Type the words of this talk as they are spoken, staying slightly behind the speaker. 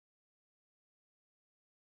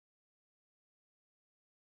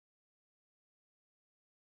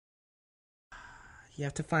you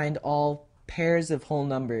have to find all pairs of whole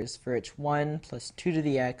numbers for which 1 plus 2 to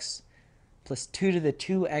the x plus 2 to the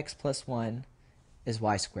 2x plus 1 is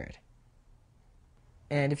y squared.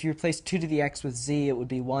 And if you replace 2 to the x with z, it would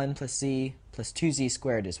be 1 plus z plus 2z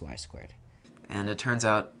squared is y squared. And it turns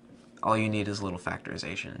out all you need is a little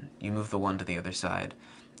factorization. You move the 1 to the other side,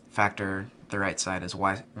 factor the right side as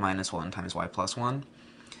y minus 1 times y plus 1,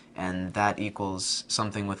 and that equals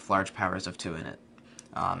something with large powers of 2 in it,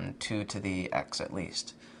 2 to the x at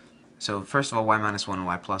least. So first of all, y minus 1 and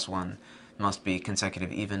y plus 1 must be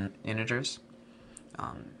consecutive even integers,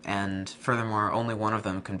 and furthermore, only one of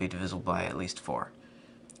them can be divisible by at least 4.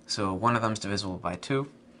 So one of them is divisible by 2,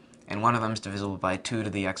 and one of them is divisible by 2 to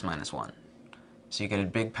the x minus 1. So you get a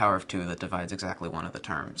big power of 2 that divides exactly one of the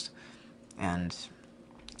terms. And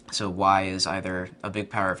so y is either a big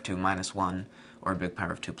power of 2 minus 1 or a big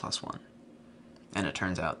power of 2 plus 1. And it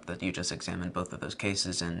turns out that you just examined both of those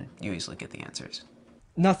cases and you easily get the answers.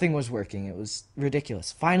 Nothing was working. It was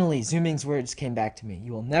ridiculous. Finally, Zuming's words came back to me.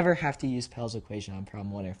 You will never have to use Pell's equation on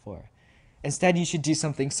problem 1 or 4. Instead, you should do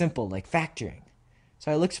something simple like factoring.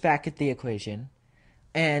 So I looked back at the equation,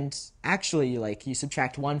 and actually, you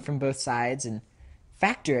subtract 1 from both sides and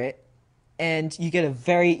factor it, and you get a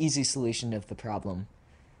very easy solution of the problem.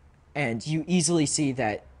 And you easily see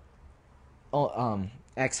that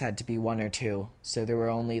x had to be 1 or 2, so there were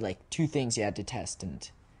only 2 things you had to test, and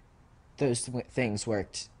those things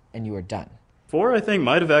worked, and you were done. 4, I think,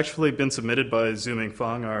 might have actually been submitted by Zuming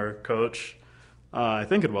Feng, our coach. I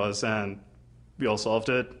think it was, and we all solved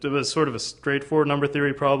it. It was sort of a straightforward number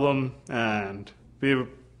theory problem, and we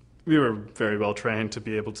were very well trained to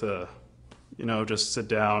be able to, just sit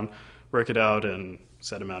down, work it out in a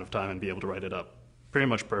set amount of time and be able to write it up pretty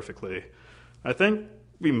much perfectly. I think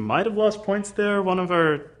we might have lost points there, one of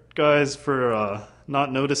our guys, for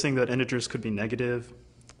not noticing that integers could be negative,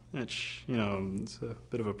 which, it's a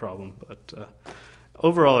bit of a problem, but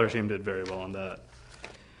overall our team did very well on that.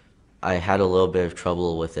 I had a little bit of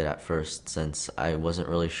trouble with it at first since I wasn't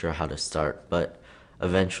really sure how to start, but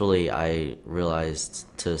eventually I realized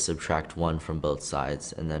to subtract 1 from both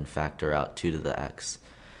sides and then factor out 2 to the x.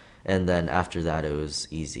 And then after that it was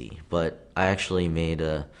easy. But I actually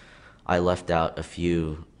I left out a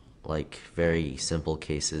few very simple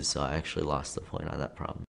cases, so I actually lost the point on that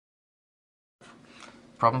problem.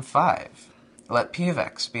 Problem 5. Let p of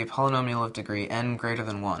x be a polynomial of degree n greater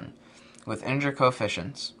than 1 with integer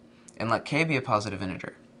coefficients, and let k be a positive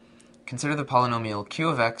integer. Consider the polynomial q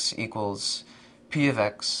of x equals p of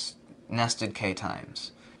x nested k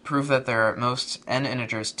times. Prove that there are at most n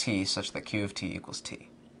integers t such that q of t equals t.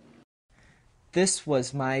 This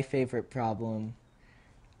was my favorite problem,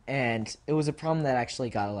 and it was a problem that actually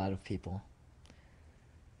got a lot of people.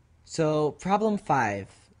 So problem 5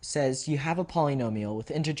 says you have a polynomial with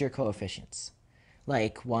integer coefficients,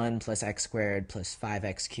 like 1 plus x squared plus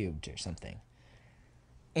 5x cubed or something.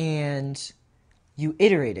 And you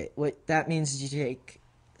iterate it. What that means is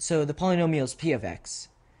so the polynomial is p of x.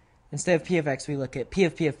 Instead of p of x, we look at p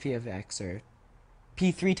of p of x, or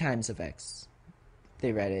p 3 times of x.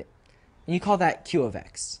 They read it. And you call that q of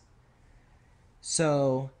x.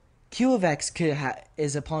 So q of x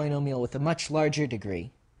is a polynomial with a much larger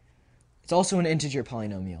degree. It's also an integer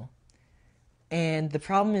polynomial. And the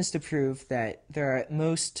problem is to prove that there are at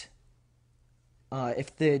most,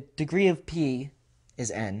 if the degree of p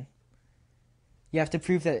is n, you have to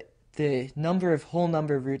prove that the number of whole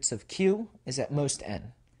number roots of q is at most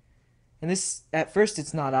n. And this, at first,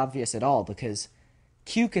 it's not obvious at all, because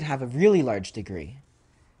q could have a really large degree.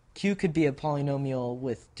 Q could be a polynomial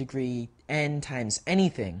with degree n times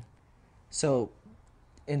anything. So,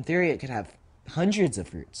 in theory, it could have hundreds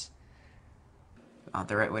of roots.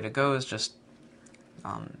 The right way to go is just,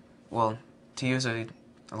 to use a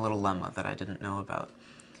little lemma that I didn't know about.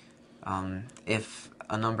 If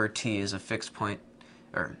a number t is a fixed point,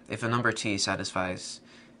 or if a number t satisfies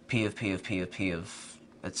p of p of p of p of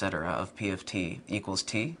etc. of p of t equals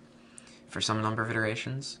t for some number of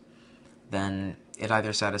iterations, then it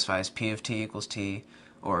either satisfies p of t equals t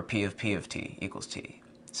or p of t equals t.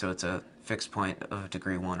 So it's a fixed point of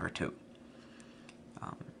degree 1 or 2.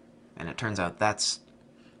 And it turns out that's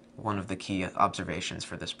one of the key observations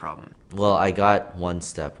for this problem. Well, I got one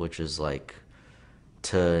step, which is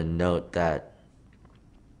to note that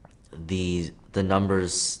the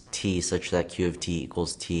numbers t such that q of t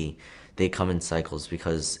equals t, they come in cycles,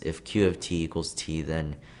 because if q of t equals t,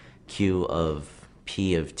 then q of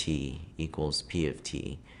t equals p of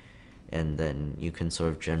t, and then you can sort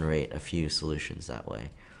of generate a few solutions that way.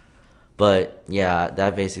 But yeah,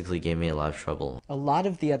 that basically gave me a lot of trouble. A lot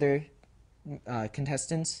of the other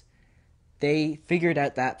contestants, they figured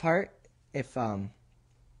out that part. If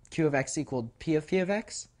q of x equaled p of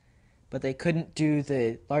x, but they couldn't do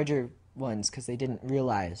the larger ones because they didn't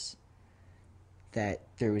realize that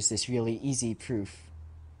there was this really easy proof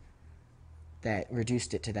that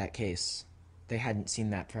reduced it to that case. They hadn't seen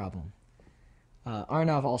that problem.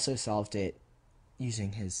 Arnav also solved it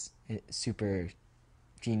using his super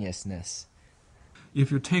geniusness.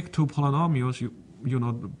 If you take two polynomials, you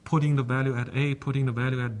know, putting the value at A, putting the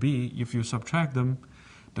value at B, if you subtract them,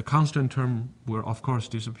 the constant term will of course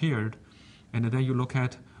disappeared, and then you look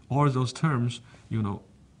at all those terms, you know,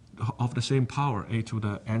 of the same power, A to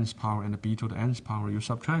the nth power and B to the nth power, you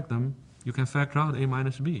subtract them, you can factor out A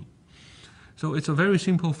minus B. So it's a very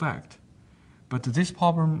simple fact. But this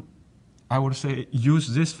problem, I would say,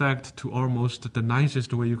 use this fact to almost the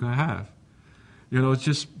nicest way you can have. You know,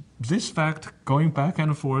 just this fact going back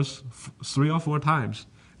and forth 3 or 4 times,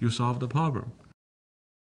 you solve the problem.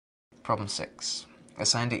 Problem 6.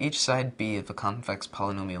 Assign to each side B of a convex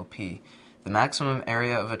polynomial P the maximum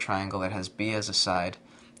area of a triangle that has B as a side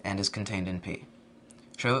and is contained in P.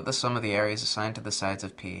 Show that the sum of the areas assigned to the sides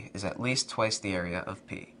of P is at least twice the area of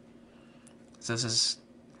P. So this is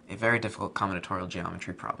a very difficult combinatorial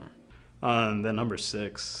geometry problem. And then number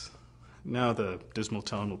 6. Now the dismal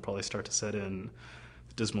tone will probably start to set in,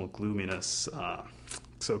 the dismal gloominess.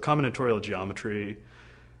 So combinatorial geometry,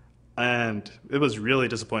 and it was really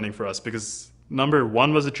disappointing for us because number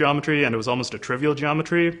 1 was a geometry and it was almost a trivial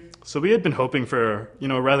geometry. So we had been hoping for, you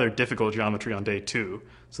know, a rather difficult geometry on day 2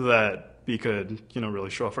 so that we could, you know,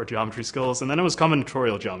 really show off our geometry skills. And then it was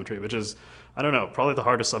combinatorial geometry, which is, I don't know, probably the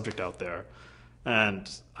hardest subject out there. And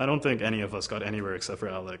I don't think any of us got anywhere except for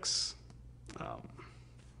Alex.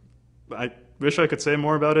 I wish I could say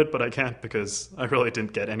more about it, but I can't because I really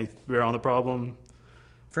didn't get anywhere on the problem.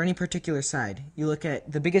 For any particular side, you look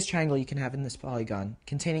at the biggest triangle you can have in this polygon,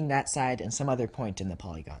 containing that side and some other point in the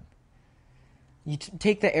polygon. You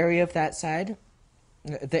take the area of that side,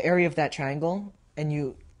 the area of that triangle, and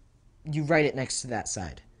you write it next to that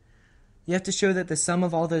side. You have to show that the sum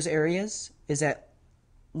of all those areas is at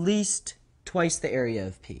least twice the area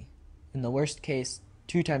of P. In the worst case,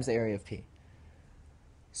 2 times the area of P.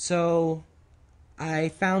 So I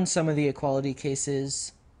found some of the equality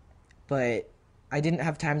cases, but I didn't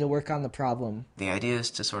have time to work on the problem. The idea is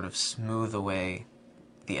to sort of smooth away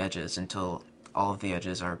the edges until all of the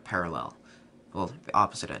edges are parallel. Well, the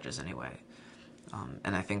opposite edges anyway.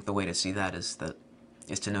 And I think the way to see that is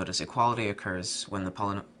to notice equality occurs when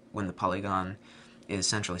the polygon is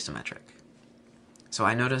centrally symmetric. So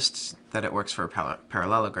I noticed that it works for a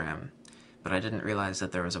parallelogram, but I didn't realize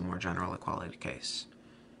that there was a more general equality case.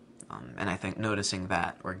 And I think noticing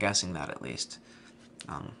that, or guessing that at least,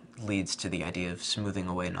 leads to the idea of smoothing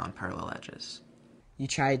away non-parallel edges. You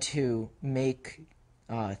try to make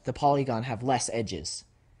the polygon have less edges,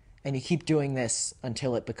 and you keep doing this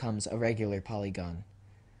until it becomes a regular polygon.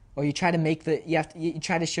 Or you try to make you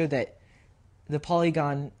try to show that the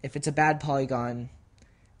polygon, if it's a bad polygon,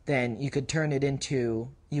 then you could turn it into,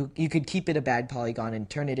 you could keep it a bad polygon and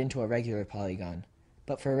turn it into a regular polygon.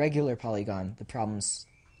 But for a regular polygon, the problem's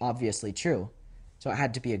obviously true, so it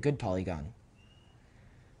had to be a good polygon.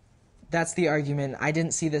 That's the argument. I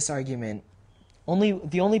didn't see this argument.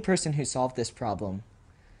 The only person who solved this problem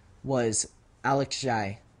was Alex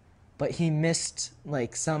Zhai, but he missed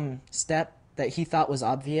like some step that he thought was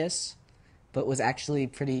obvious, but was actually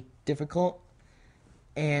pretty difficult,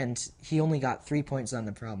 and he only got 3 points on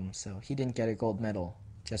the problem, so he didn't get a gold medal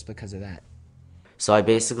just because of that. So I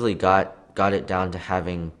basically got it down to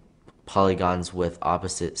having polygons with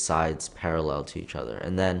opposite sides parallel to each other,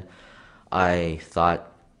 and then I thought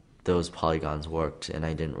those polygons worked, and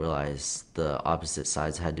I didn't realize the opposite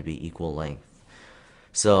sides had to be equal length.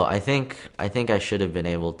 So I think I should have been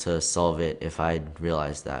able to solve it if I'd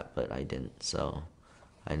realized that, but I didn't, so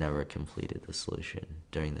I never completed the solution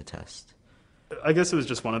during the test. I guess it was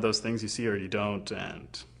just one of those things you see or you don't,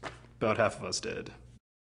 and about half of us did.